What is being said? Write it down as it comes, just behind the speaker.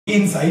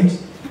inside,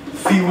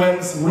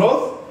 fuels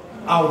growth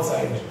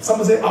outside.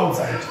 Someone say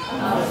outside.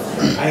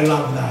 I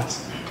love that.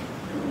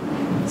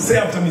 Say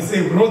after me,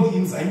 say growth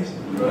inside,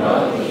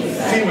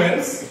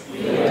 fuels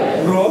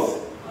growth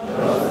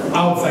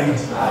outside.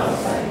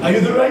 Are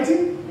you the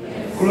writing?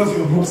 Yes. Close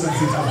your books and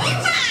sit down.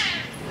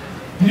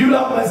 Do you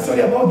love my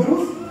story about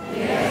Ruth?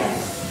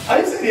 Yes. Are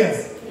you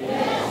serious?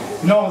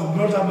 Yes. You know, I was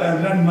brought up by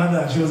a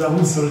grandmother. She was a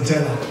good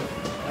storyteller.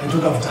 I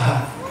took after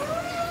her.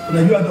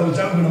 Unajua hata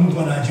uchawi kuna mtu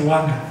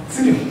anaachiwanga.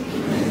 Si ndio?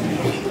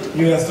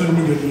 Hiyo ya story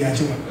mimi ndio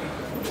niliachiwa.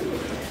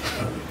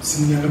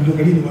 Simniangalia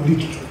kalini mwambie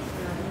kitu.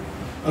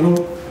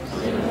 Hello?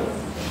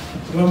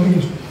 Mwambie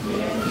kitu.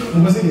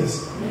 Mungu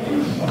serious?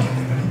 Okay,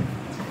 ndio.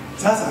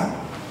 Sasa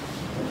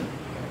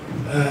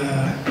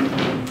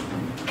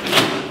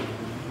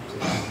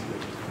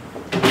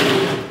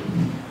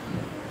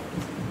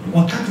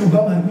wakati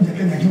Obama alikuja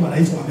Kenya akiwa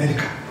rais wa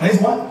Amerika.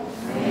 Rais wa?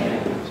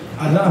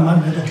 Alana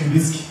mali anaitwa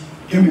Kembiski.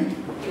 Kembi?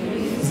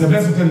 It's the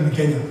best hotel in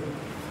Kenya.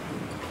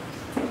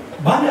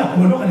 Baada ya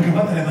kuondoka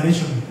nikapata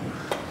revelation.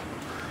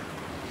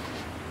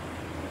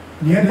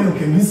 Niende hiyo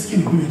Kembiski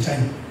nikunywe chai.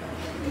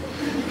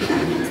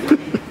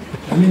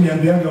 Mimi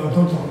niambianga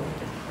watoto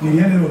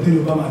niende hotel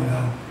Obama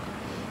alilala.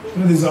 You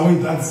know, there's a way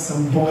that's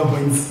some poker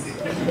points.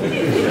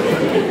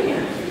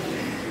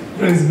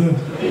 Praise God.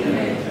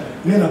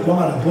 Mimi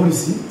nakuanga na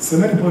policy,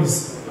 semeni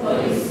policy.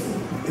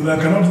 If I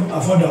cannot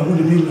afford a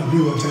good meal in a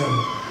big hotel,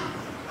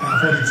 I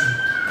afford it.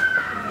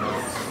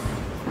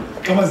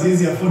 Kama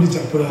siwezi afford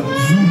chakula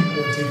nzuri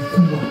kwa hotel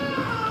kubwa,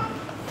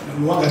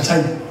 nanuaga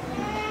chai.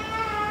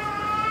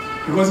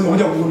 Because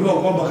nimekuja kugundua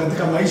kwamba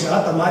katika maisha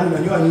hata mahali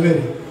unanyoa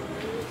nywele,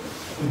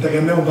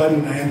 nitegemea umbali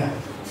unaenda.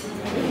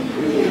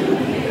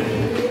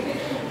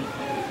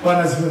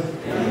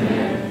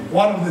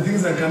 One of the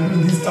things I can do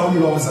in this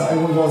town was I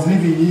was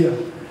living here.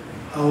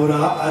 I would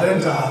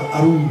rent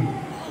a room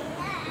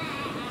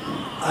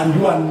and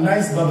do a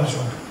nice barber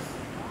shop.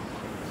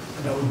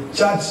 And I would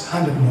charge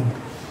 100 more.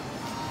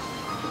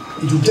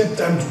 It will take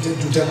time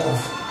to take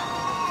off.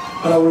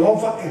 But I will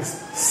offer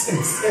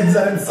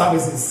excellent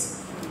services.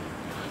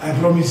 I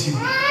promise you.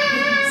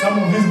 Some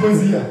of these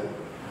boys here,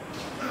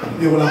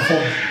 they will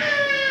afford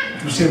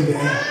to shave their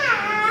hair.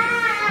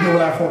 They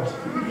will afford.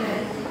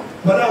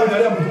 Baada ya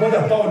kujalia mtu mmoja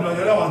pao ndio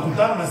anyolewa watu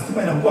 5 na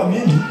stima inakuwa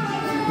mingi,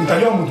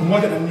 nitanyoa mtu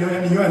mmoja na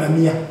ninyoa na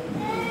 100.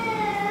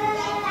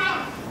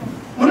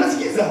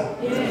 Unasikiza?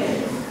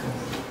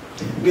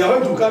 We are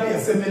going to carry a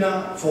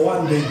seminar for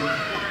one day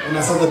on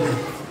a Saturday.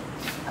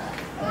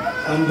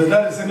 And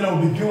that seminar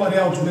will be purely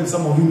how to make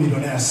some of you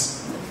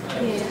millionaires.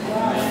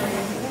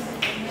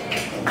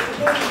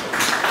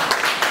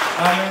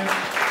 Amen.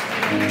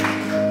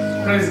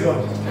 Praise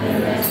God.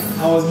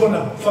 I was born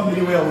in a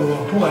family where we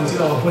were poor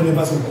until our poor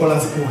neighbors would call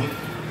us poor.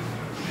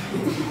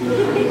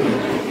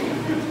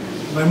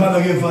 My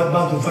mother gave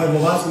birth to 5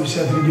 of us. We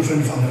shared 3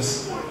 different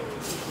fathers.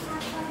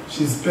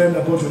 She spent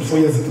about 24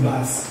 years in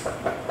bars.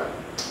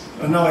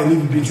 But now I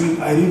live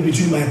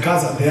between my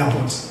cars and the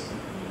airport.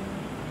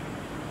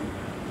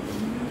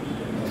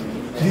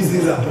 These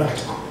things are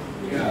practical.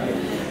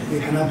 They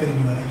can happen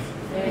in your life.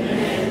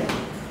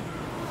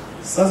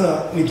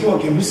 Sasa nikiwa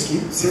Kembiski,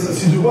 si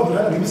tulikuwa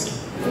tunaenda Kembiski?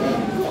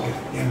 Okay,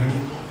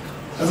 niangalie.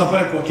 Sasa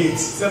pale kwa gate,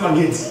 sema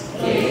gate.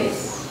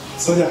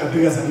 Soja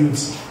akapiga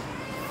salute.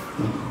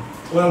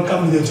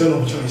 Welcome to the hotel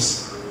of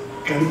choice.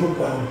 Karibu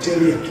kwa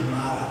hoteli ya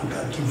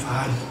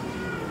kifahari.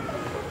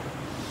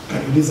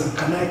 Kaniuliza,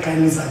 can I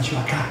kindly search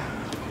your car?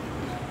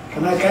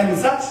 Can I kindly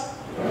search?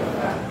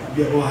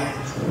 Yeah, go ahead.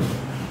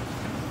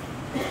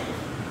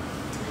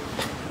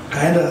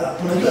 Kaenda,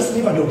 unajua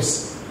sniper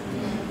dogs?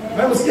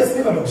 Wewe usikia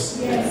sniper dogs?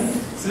 Yes.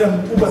 Zile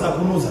mkubwa za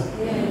kunuza. Yes.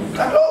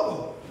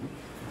 Kadogo.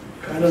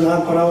 Kaenda na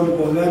hapo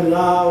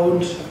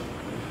round.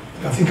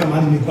 Kafika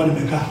mahali nilikuwa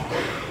nimekaa.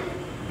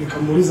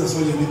 Nikamuuliza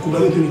soja,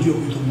 nikubali tu nijue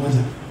kitu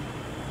moja.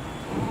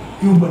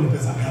 Yumba ni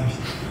pesa ngapi?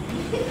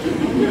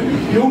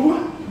 Yumba?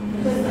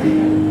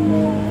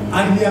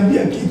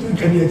 Aliniambia kitu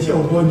ikaniachia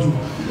ugonjwa.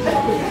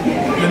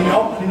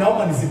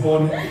 Ninaomba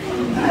nisipone.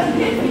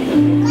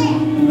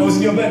 Na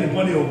usiniombee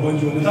nipone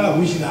ugonjwa. Nataka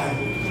kuishi naye.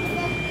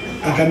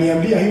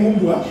 Akaniambia hii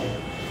mbwa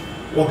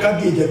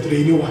wakati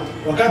hajatrainiwa.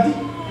 Wakati?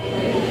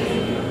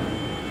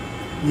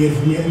 Ni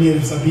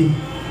 70,000.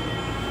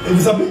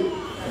 70,000?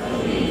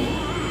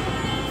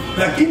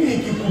 Lakini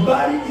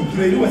ikikubali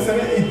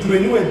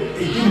itrainiwe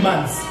 18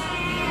 months.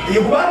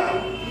 Ikikubali?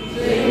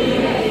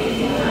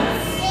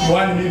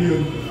 1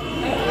 million.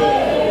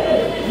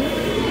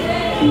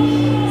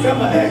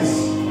 Sema eish.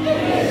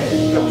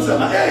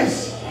 Sema eish.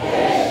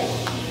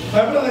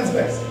 My brother is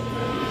best.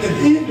 The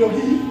hii ndio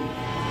hii.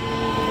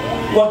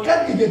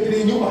 Wakati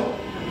itrainiwa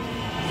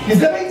ni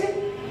 70.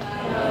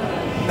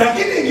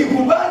 Lakini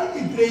ikikubali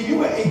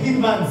itrainiwe 18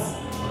 months.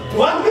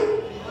 1 million.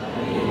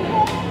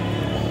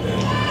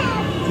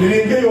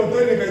 Niliingia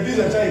hoteli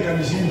nikaitisha chai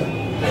kanishinda.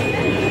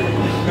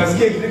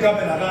 Kasikia ikifika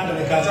hapa na kanda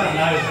nikaachana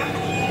nayo.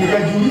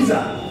 Nikajiuliza,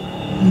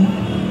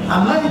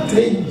 am I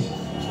trained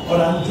or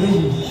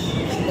untrained?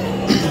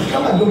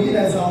 Kama ndio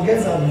inaweza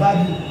ongeza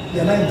value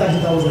ya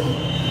 930,000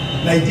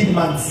 19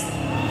 months.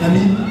 na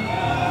nini?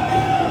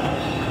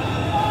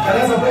 Can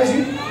I surprise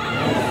you?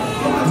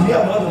 Atumia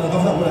watu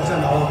wanatafuta kuna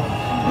chana wao.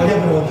 Wale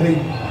hapo wa train.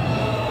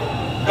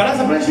 Can I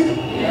surprise you?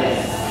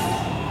 Yes.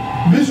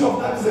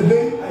 Bishop, that is the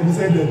day I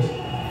decided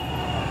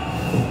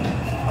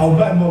I'll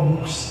buy more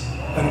books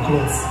than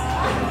clothes.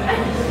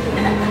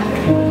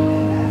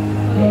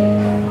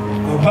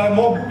 I'll buy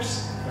more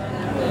books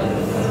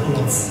than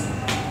clothes.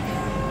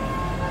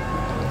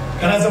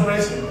 Can I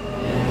surprise you?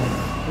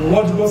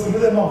 What goes through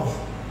the mouth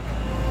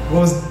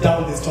goes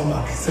down the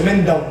stomach.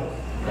 Cement down.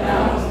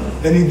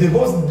 Then it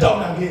goes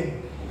down again.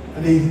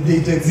 And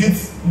it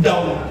exits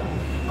down.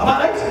 Am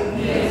I right?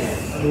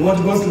 Yes. And what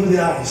goes through the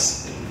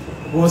eyes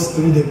goes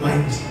through the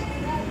mind.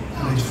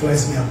 And it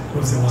flies me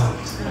across the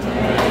world.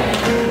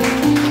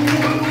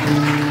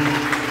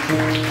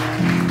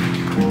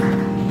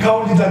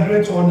 Count it a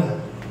great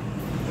honor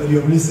that you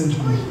have listened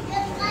to me.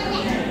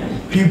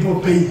 People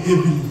pay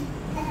heavily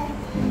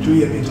to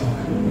hear me talk.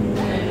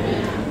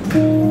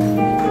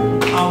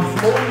 I'm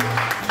flowing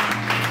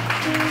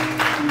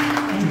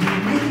with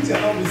humility.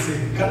 Allow me say,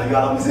 can you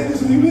allow me say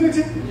this with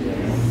humility?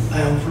 Yes.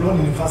 I am flown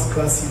in first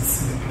class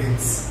seats in the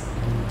planes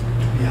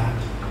to be had.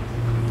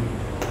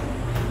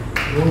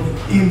 Both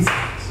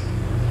inside,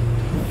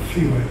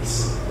 fuels,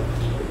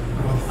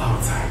 both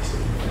outside.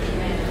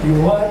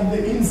 You are in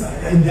the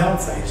inside, in the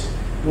outside,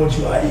 what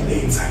you are in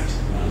the inside.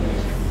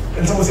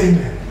 Can someone say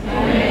amen?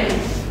 Amen.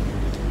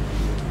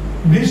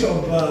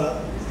 Bishop,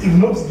 if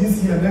not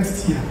this year,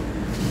 next year,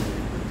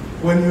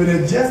 when you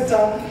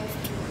register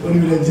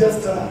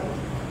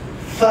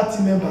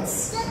 30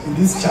 members in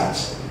this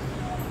church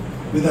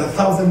with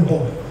 1,000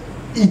 bob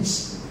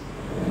each,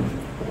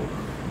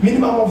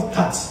 minimum of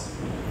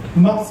 30,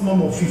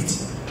 maximum of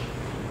 50,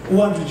 who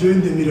want to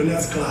join the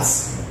millionaires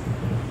class,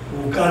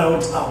 we'll carry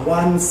out a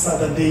one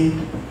Saturday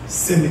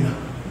seminar.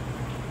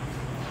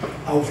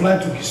 I'll fly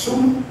to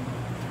Kisumu,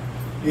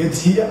 get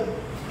here,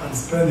 and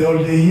spend the whole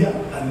day here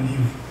and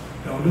leave.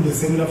 I will do the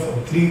seminar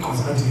for 3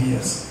 consecutive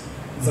years.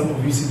 Some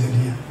of you seated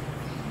here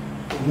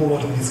will move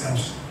out of this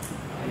country.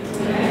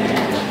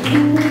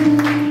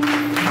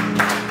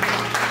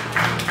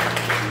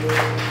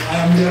 I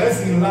am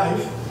realizing in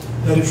life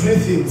that the free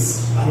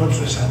things are not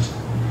treasured.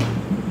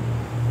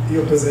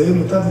 Hiyo pesa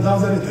yenu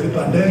 30,000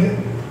 italipa ndege.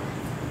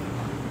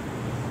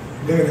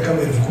 Ndege ni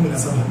kama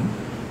 17,000.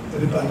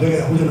 Italipa ndege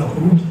ya kuja na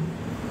kurudi.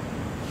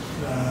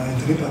 Na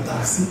italipa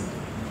taxi.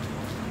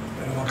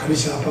 Na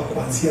wakalisha hapa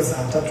kuanzia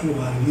saa 3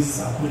 wa release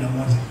saa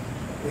 11.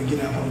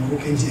 Wengine hapa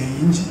mruke nje ya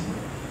nchi.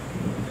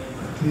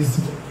 At least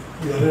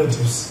your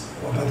relatives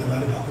wapate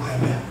mahali pa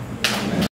kutembea.